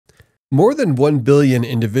More than 1 billion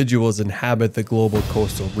individuals inhabit the global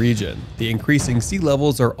coastal region. The increasing sea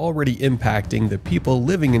levels are already impacting the people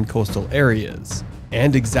living in coastal areas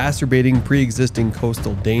and exacerbating pre-existing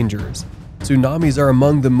coastal dangers. Tsunamis are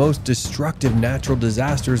among the most destructive natural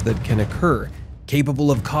disasters that can occur,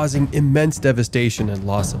 capable of causing immense devastation and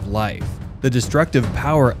loss of life. The destructive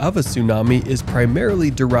power of a tsunami is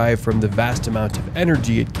primarily derived from the vast amount of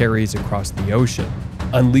energy it carries across the ocean,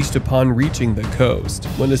 unleashed upon reaching the coast.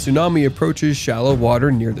 When a tsunami approaches shallow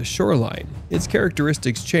water near the shoreline, its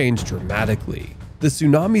characteristics change dramatically. The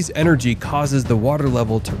tsunami's energy causes the water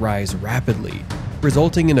level to rise rapidly,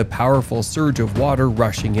 resulting in a powerful surge of water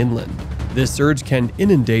rushing inland. This surge can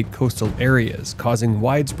inundate coastal areas, causing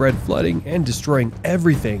widespread flooding and destroying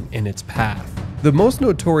everything in its path. The most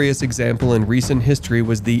notorious example in recent history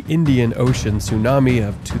was the Indian Ocean tsunami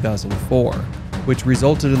of 2004, which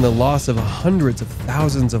resulted in the loss of hundreds of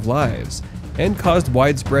thousands of lives and caused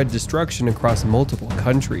widespread destruction across multiple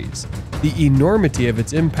countries. The enormity of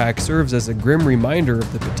its impact serves as a grim reminder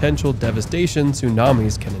of the potential devastation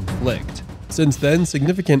tsunamis can inflict. Since then,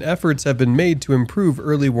 significant efforts have been made to improve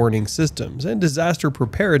early warning systems and disaster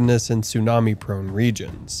preparedness in tsunami-prone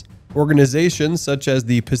regions. Organizations such as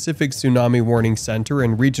the Pacific Tsunami Warning Center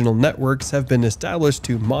and regional networks have been established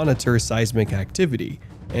to monitor seismic activity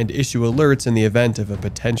and issue alerts in the event of a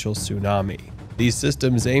potential tsunami. These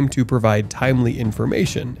systems aim to provide timely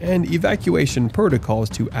information and evacuation protocols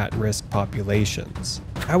to at-risk populations.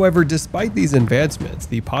 However, despite these advancements,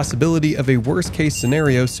 the possibility of a worst-case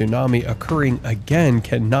scenario tsunami occurring again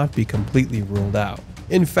cannot be completely ruled out.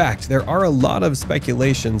 In fact, there are a lot of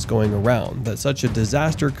speculations going around that such a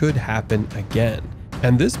disaster could happen again.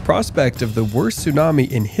 And this prospect of the worst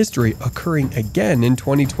tsunami in history occurring again in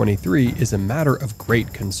 2023 is a matter of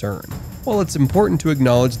great concern. While it's important to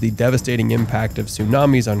acknowledge the devastating impact of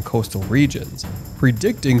tsunamis on coastal regions,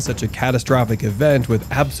 predicting such a catastrophic event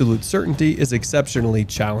with absolute certainty is exceptionally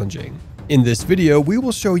challenging. In this video, we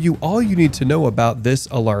will show you all you need to know about this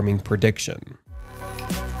alarming prediction.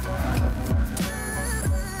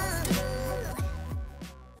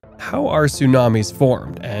 How are tsunamis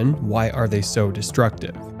formed, and why are they so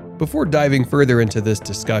destructive? Before diving further into this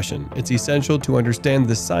discussion, it's essential to understand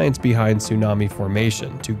the science behind tsunami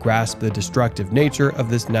formation to grasp the destructive nature of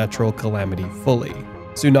this natural calamity fully.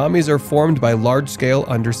 Tsunamis are formed by large-scale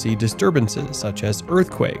undersea disturbances such as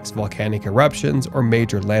earthquakes, volcanic eruptions, or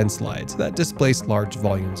major landslides that displace large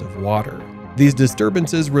volumes of water. These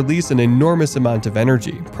disturbances release an enormous amount of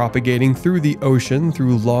energy, propagating through the ocean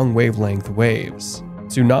through long wavelength waves.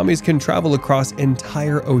 Tsunamis can travel across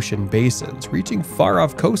entire ocean basins, reaching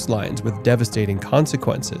far-off coastlines with devastating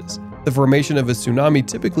consequences. The formation of a tsunami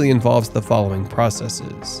typically involves the following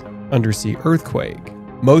processes. Undersea earthquake.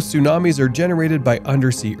 Most tsunamis are generated by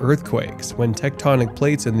undersea earthquakes. When tectonic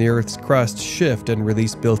plates in the Earth's crust shift and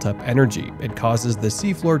release built-up energy, it causes the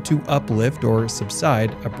seafloor to uplift or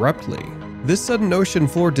subside abruptly. This sudden ocean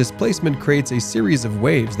floor displacement creates a series of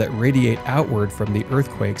waves that radiate outward from the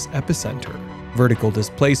earthquake's epicenter. Vertical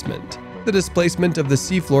displacement. The displacement of the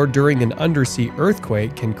seafloor during an undersea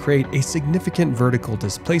earthquake can create a significant vertical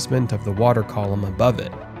displacement of the water column above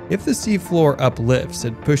it. If the seafloor uplifts,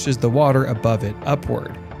 it pushes the water above it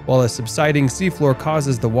upward, while a subsiding seafloor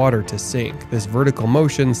causes the water to sink. This vertical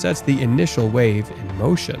motion sets the initial wave in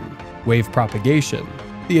motion. Wave propagation.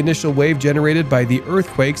 The initial wave generated by the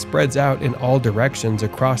earthquake spreads out in all directions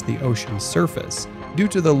across the ocean's surface. Due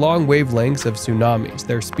to the long wavelengths of tsunamis,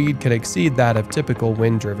 their speed can exceed that of typical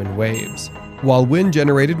wind-driven waves. While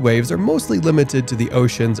wind-generated waves are mostly limited to the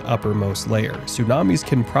ocean's uppermost layer, tsunamis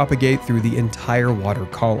can propagate through the entire water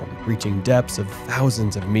column, reaching depths of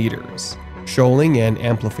thousands of meters. Shoaling and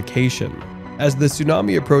amplification. As the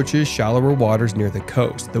tsunami approaches shallower waters near the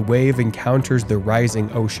coast, the wave encounters the rising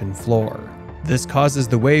ocean floor. This causes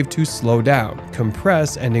the wave to slow down,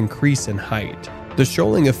 compress, and increase in height. The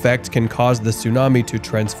shoaling effect can cause the tsunami to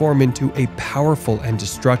transform into a powerful and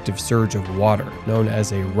destructive surge of water, known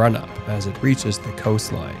as a run-up, as it reaches the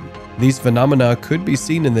coastline. These phenomena could be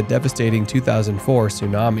seen in the devastating 2004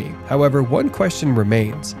 tsunami. However, one question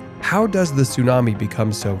remains: how does the tsunami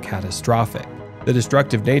become so catastrophic? The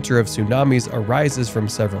destructive nature of tsunamis arises from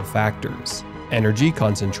several factors. Energy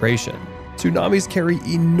concentration. Tsunamis carry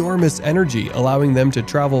enormous energy, allowing them to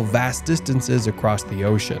travel vast distances across the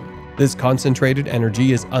ocean. This concentrated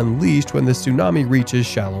energy is unleashed when the tsunami reaches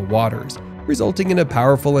shallow waters, resulting in a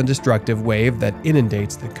powerful and destructive wave that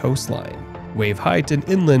inundates the coastline. Wave height and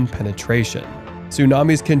inland penetration.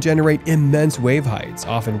 Tsunamis can generate immense wave heights,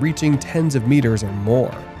 often reaching tens of meters or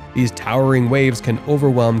more. These towering waves can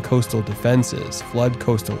overwhelm coastal defenses, flood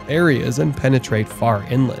coastal areas, and penetrate far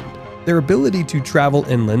inland. Their ability to travel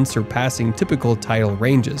inland, surpassing typical tidal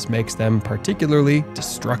ranges, makes them particularly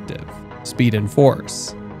destructive. Speed and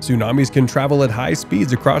force. Tsunamis can travel at high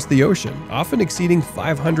speeds across the ocean, often exceeding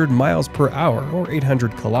 500 miles per hour or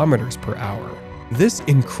 800 kilometers per hour. This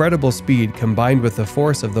incredible speed, combined with the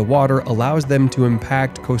force of the water, allows them to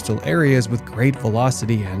impact coastal areas with great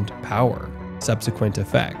velocity and power. Subsequent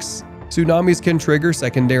effects. Tsunamis can trigger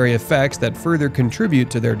secondary effects that further contribute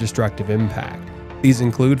to their destructive impact. These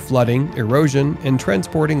include flooding, erosion, and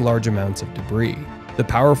transporting large amounts of debris. The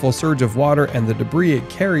powerful surge of water and the debris it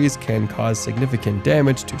carries can cause significant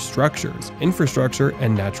damage to structures, infrastructure,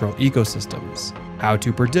 and natural ecosystems. How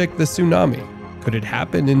to predict the tsunami? Could it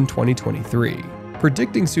happen in 2023?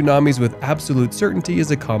 Predicting tsunamis with absolute certainty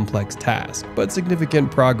is a complex task, but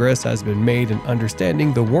significant progress has been made in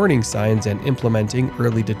understanding the warning signs and implementing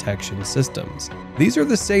early detection systems. These are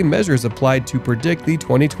the same measures applied to predict the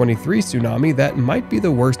 2023 tsunami that might be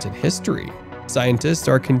the worst in history. Scientists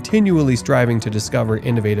are continually striving to discover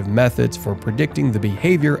innovative methods for predicting the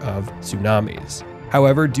behavior of tsunamis.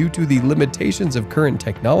 However, due to the limitations of current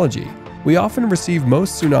technology, we often receive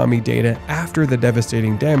most tsunami data after the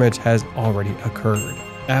devastating damage has already occurred.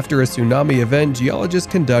 After a tsunami event, geologists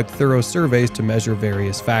conduct thorough surveys to measure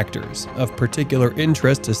various factors. Of particular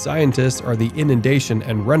interest to scientists are the inundation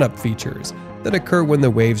and run-up features that occur when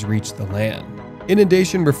the waves reach the land.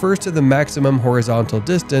 Inundation refers to the maximum horizontal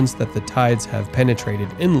distance that the tides have penetrated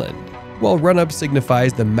inland, while run-up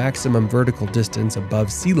signifies the maximum vertical distance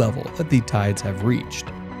above sea level that the tides have reached.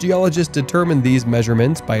 Geologists determine these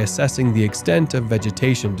measurements by assessing the extent of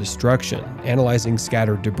vegetation destruction, analyzing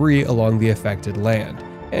scattered debris along the affected land,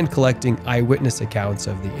 and collecting eyewitness accounts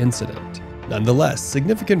of the incident. Nonetheless,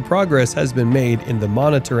 significant progress has been made in the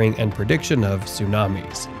monitoring and prediction of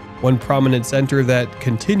tsunamis. One prominent center that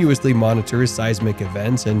continuously monitors seismic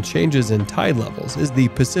events and changes in tide levels is the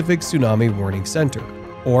Pacific Tsunami Warning Center,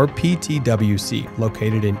 or PTWC,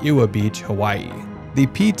 located in Iwa Beach, Hawaii. The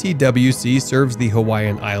PTWC serves the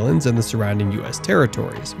Hawaiian Islands and the surrounding U.S.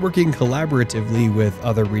 territories, working collaboratively with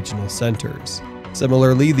other regional centers.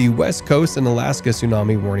 Similarly, the West Coast and Alaska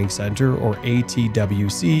Tsunami Warning Center, or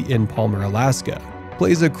ATWC, in Palmer, Alaska,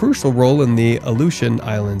 plays a crucial role in the Aleutian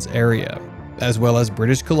Islands area, as well as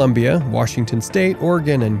British Columbia, Washington State,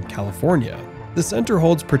 Oregon, and California. The center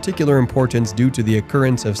holds particular importance due to the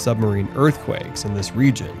occurrence of submarine earthquakes in this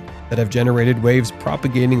region that have generated waves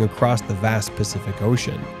propagating across the vast Pacific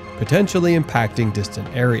Ocean, potentially impacting distant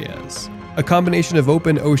areas. A combination of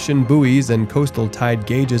open ocean buoys and coastal tide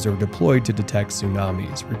gauges are deployed to detect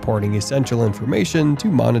tsunamis, reporting essential information to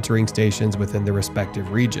monitoring stations within the respective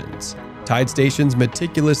regions. Tide stations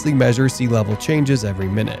meticulously measure sea level changes every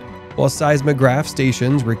minute, while seismograph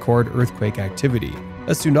stations record earthquake activity.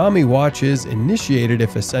 A tsunami watch is initiated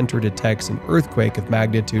if a center detects an earthquake of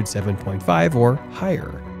magnitude 7.5 or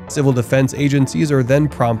higher. Civil defense agencies are then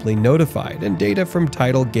promptly notified, and data from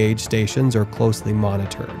tidal gauge stations are closely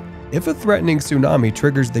monitored. If a threatening tsunami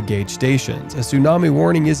triggers the gauge stations, a tsunami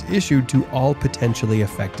warning is issued to all potentially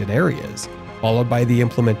affected areas, followed by the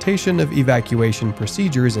implementation of evacuation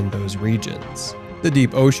procedures in those regions. The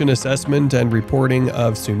Deep Ocean Assessment and Reporting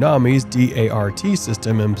of Tsunamis (DART)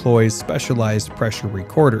 system employs specialized pressure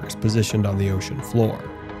recorders positioned on the ocean floor.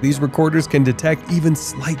 These recorders can detect even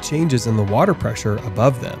slight changes in the water pressure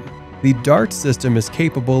above them. The DART system is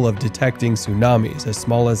capable of detecting tsunamis as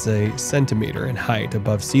small as a centimeter in height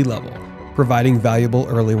above sea level, providing valuable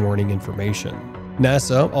early warning information.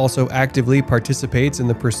 NASA also actively participates in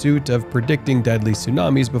the pursuit of predicting deadly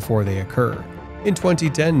tsunamis before they occur. In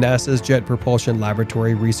 2010, NASA's Jet Propulsion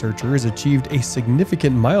Laboratory researchers achieved a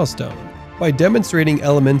significant milestone by demonstrating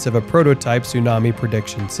elements of a prototype tsunami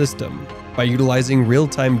prediction system. By utilizing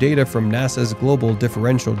real-time data from NASA's Global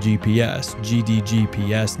Differential GPS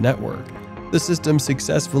 (GDGPS) network, the system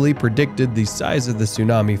successfully predicted the size of the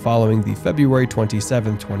tsunami following the February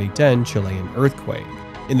 27, 2010 Chilean earthquake.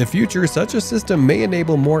 In the future, such a system may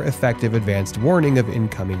enable more effective advanced warning of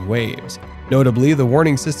incoming waves. Notably, the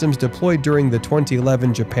warning systems deployed during the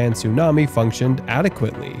 2011 Japan tsunami functioned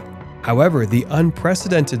adequately. However, the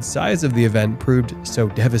unprecedented size of the event proved so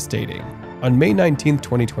devastating. On May 19,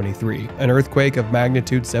 2023, an earthquake of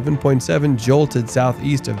magnitude 7.7 jolted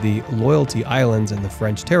southeast of the Loyalty Islands in the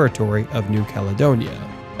French territory of New Caledonia,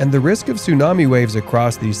 and the risk of tsunami waves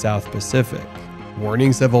across the South Pacific.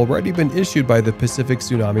 Warnings have already been issued by the Pacific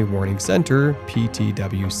Tsunami Warning Center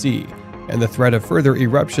 (PTWC), and the threat of further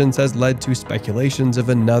eruptions has led to speculations of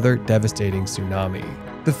another devastating tsunami.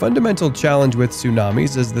 The fundamental challenge with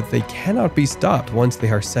tsunamis is that they cannot be stopped once they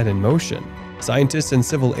are set in motion. Scientists and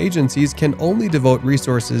civil agencies can only devote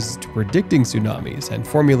resources to predicting tsunamis and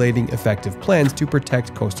formulating effective plans to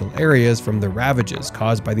protect coastal areas from the ravages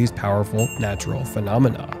caused by these powerful natural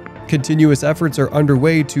phenomena. Continuous efforts are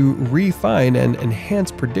underway to refine and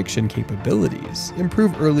enhance prediction capabilities,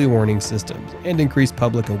 improve early warning systems, and increase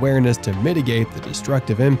public awareness to mitigate the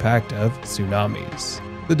destructive impact of tsunamis.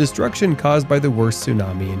 The destruction caused by the worst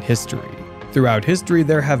tsunami in history. Throughout history,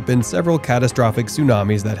 there have been several catastrophic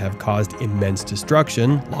tsunamis that have caused immense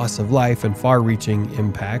destruction, loss of life, and far-reaching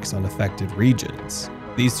impacts on affected regions.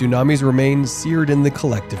 These tsunamis remain seared in the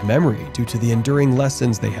collective memory due to the enduring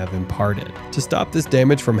lessons they have imparted. To stop this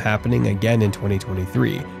damage from happening again in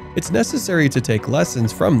 2023, it's necessary to take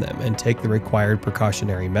lessons from them and take the required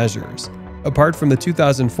precautionary measures. Apart from the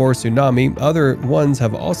 2004 tsunami, other ones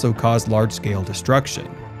have also caused large-scale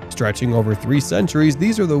destruction. Stretching over 3 centuries,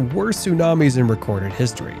 these are the worst tsunamis in recorded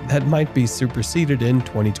history that might be superseded in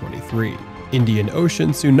 2023. Indian Ocean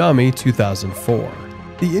Tsunami 2004.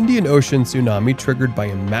 The Indian Ocean tsunami, triggered by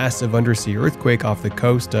a massive undersea earthquake off the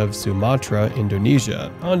coast of Sumatra,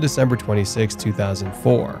 Indonesia, on December 26,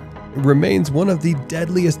 2004, remains one of the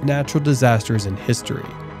deadliest natural disasters in history.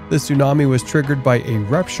 The tsunami was triggered by a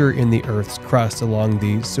rupture in the Earth's crust along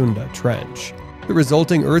the Sunda Trench. The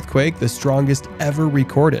resulting earthquake, the strongest ever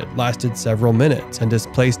recorded, lasted several minutes and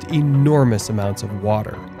displaced enormous amounts of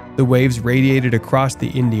water. The waves radiated across the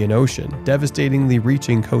Indian Ocean, devastatingly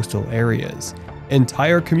reaching coastal areas.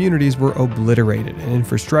 Entire communities were obliterated and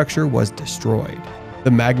infrastructure was destroyed.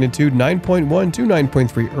 The magnitude 9.1 to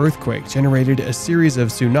 9.3 earthquake generated a series of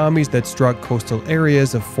tsunamis that struck coastal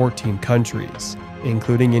areas of 14 countries,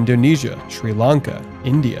 including Indonesia, Sri Lanka,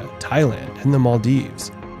 India, Thailand, and the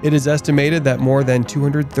Maldives. It is estimated that more than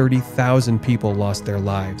 230,000 people lost their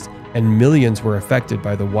lives, and millions were affected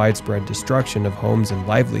by the widespread destruction of homes and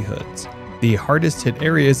livelihoods. The hardest hit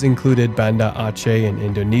areas included Banda Aceh in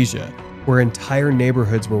Indonesia, where entire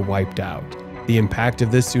neighborhoods were wiped out. The impact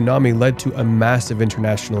of this tsunami led to a massive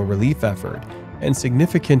international relief effort and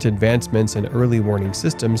significant advancements in early warning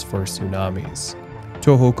systems for tsunamis.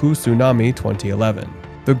 Tohoku Tsunami 2011.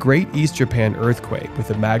 The Great East Japan Earthquake,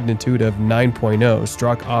 with a magnitude of 9.0,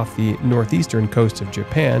 struck off the northeastern coast of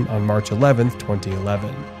Japan on March 11,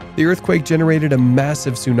 2011. The earthquake generated a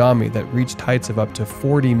massive tsunami that reached heights of up to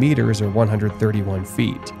 40 meters or 131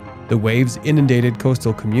 feet. The waves inundated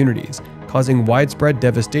coastal communities, causing widespread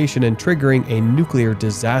devastation and triggering a nuclear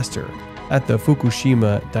disaster at the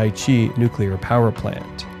Fukushima Daiichi nuclear power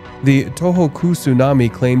plant. The Tohoku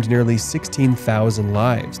tsunami claimed nearly 16,000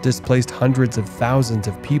 lives, displaced hundreds of thousands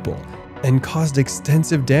of people, and caused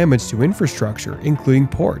extensive damage to infrastructure, including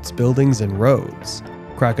ports, buildings, and roads.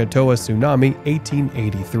 Krakatoa Tsunami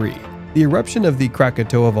 1883. The eruption of the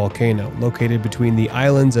Krakatoa volcano, located between the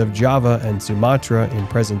islands of Java and Sumatra in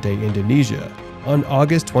present-day Indonesia, on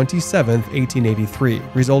August 27, 1883,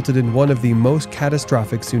 resulted in one of the most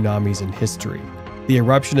catastrophic tsunamis in history. The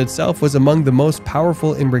eruption itself was among the most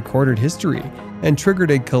powerful in recorded history and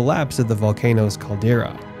triggered a collapse of the volcano's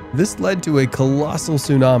caldera. This led to a colossal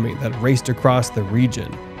tsunami that raced across the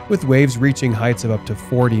region, with waves reaching heights of up to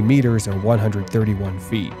 40 meters or 131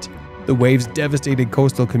 feet. The waves devastated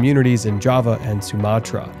coastal communities in Java and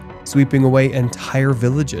Sumatra, sweeping away entire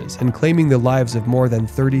villages and claiming the lives of more than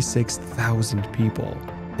 36,000 people,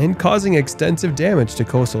 and causing extensive damage to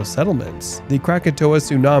coastal settlements. The Krakatoa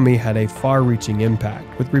tsunami had a far-reaching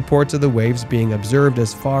impact, with reports of the waves being observed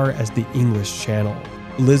as far as the English Channel.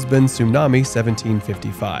 Lisbon Tsunami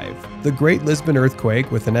 1755. The Great Lisbon Earthquake,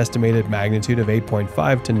 with an estimated magnitude of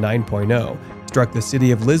 8.5 to 9.0, struck the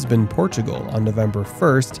city of Lisbon, Portugal on November 1,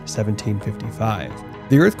 1755.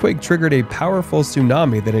 The earthquake triggered a powerful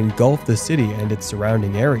tsunami that engulfed the city and its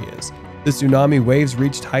surrounding areas. The tsunami waves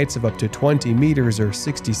reached heights of up to 20 meters or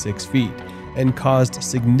 66 feet and caused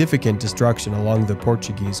significant destruction along the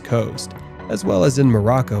Portuguese coast, as well as in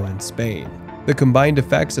Morocco and Spain. The combined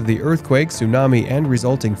effects of the earthquake, tsunami, and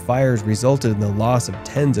resulting fires resulted in the loss of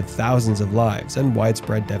tens of thousands of lives and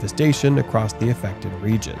widespread devastation across the affected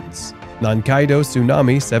regions. Nankaido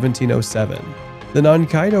Tsunami 1707. The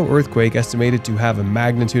Nankaido earthquake, estimated to have a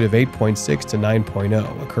magnitude of 8.6 to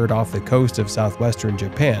 9.0, occurred off the coast of southwestern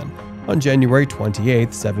Japan on January 28,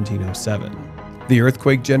 1707. The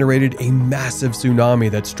earthquake generated a massive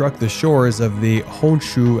tsunami that struck the shores of the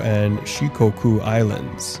Honshu and Shikoku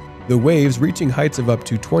Islands. The waves, reaching heights of up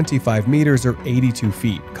to 25 meters or 82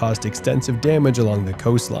 feet, caused extensive damage along the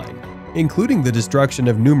coastline, including the destruction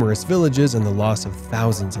of numerous villages and the loss of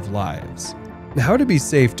thousands of lives. How to be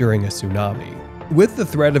safe during a tsunami. With the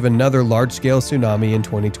threat of another large-scale tsunami in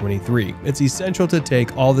 2023, it's essential to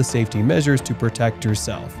take all the safety measures to protect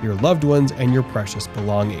yourself, your loved ones, and your precious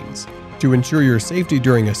belongings. To ensure your safety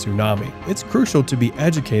during a tsunami, it's crucial to be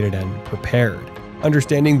educated and prepared.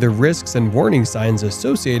 Understanding the risks and warning signs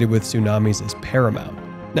associated with tsunamis is paramount.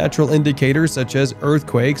 Natural indicators such as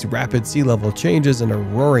earthquakes, rapid sea level changes, and a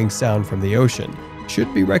roaring sound from the ocean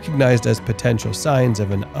should be recognized as potential signs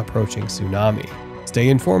of an approaching tsunami. Stay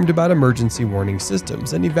informed about emergency warning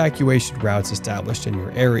systems and evacuation routes established in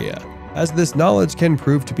your area, as this knowledge can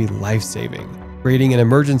prove to be life-saving. Creating an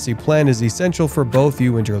emergency plan is essential for both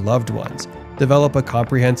you and your loved ones. Develop a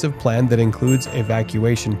comprehensive plan that includes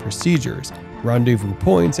evacuation procedures, rendezvous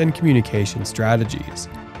points, and communication strategies.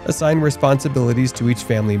 Assign responsibilities to each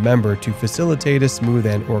family member to facilitate a smooth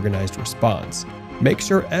and organized response. Make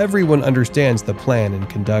sure everyone understands the plan and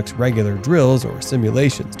conducts regular drills or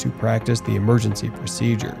simulations to practice the emergency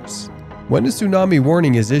procedures. When a tsunami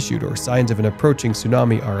warning is issued or signs of an approaching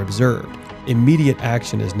tsunami are observed, immediate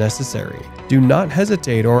action is necessary. Do not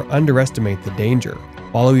hesitate or underestimate the danger.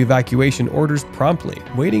 Follow evacuation orders promptly.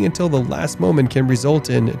 Waiting until the last moment can result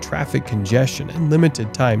in traffic congestion and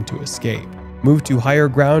limited time to escape. Move to higher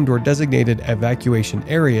ground or designated evacuation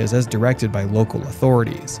areas as directed by local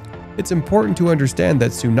authorities. It's important to understand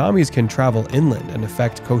that tsunamis can travel inland and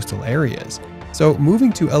affect coastal areas, so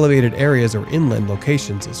moving to elevated areas or inland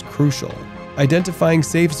locations is crucial. Identifying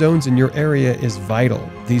safe zones in your area is vital.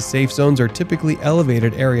 These safe zones are typically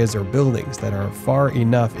elevated areas or buildings that are far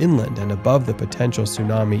enough inland and above the potential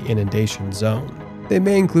tsunami inundation zone. They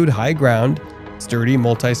may include high ground, sturdy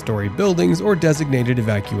multi-story buildings, or designated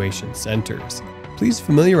evacuation centers. Please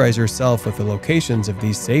familiarize yourself with the locations of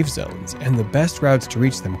these safe zones and the best routes to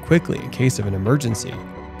reach them quickly in case of an emergency.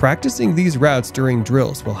 Practicing these routes during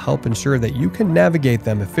drills will help ensure that you can navigate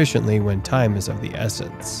them efficiently when time is of the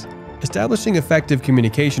essence. Establishing effective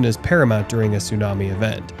communication is paramount during a tsunami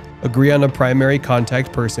event. Agree on a primary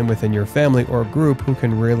contact person within your family or group who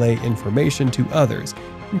can relay information to others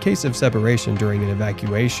in case of separation during an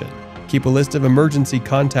evacuation. Keep a list of emergency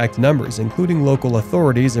contact numbers, including local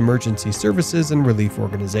authorities, emergency services, and relief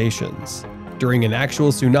organizations. During an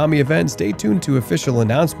actual tsunami event, stay tuned to official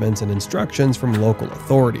announcements and instructions from local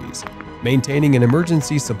authorities. Maintaining an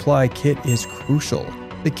emergency supply kit is crucial.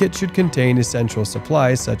 The kit should contain essential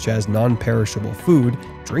supplies such as non-perishable food,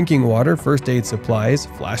 drinking water, first aid supplies,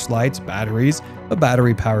 flashlights, batteries, a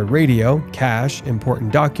battery-powered radio, cash,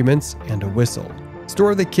 important documents, and a whistle.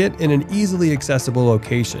 Store the kit in an easily accessible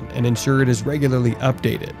location and ensure it is regularly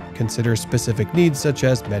updated. Consider specific needs such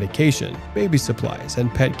as medication, baby supplies,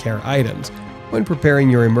 and pet care items when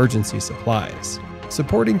preparing your emergency supplies.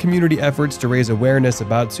 Supporting community efforts to raise awareness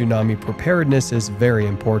about tsunami preparedness is very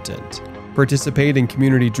important. Participate in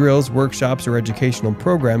community drills, workshops, or educational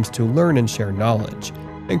programs to learn and share knowledge.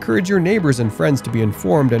 Encourage your neighbors and friends to be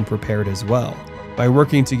informed and prepared as well. By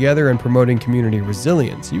working together and promoting community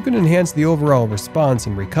resilience, you can enhance the overall response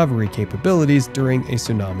and recovery capabilities during a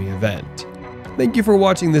tsunami event. Thank you for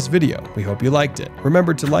watching this video. We hope you liked it.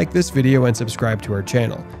 Remember to like this video and subscribe to our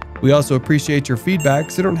channel. We also appreciate your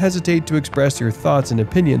feedback, so don't hesitate to express your thoughts and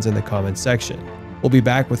opinions in the comments section. We'll be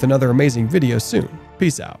back with another amazing video soon.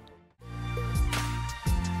 Peace out.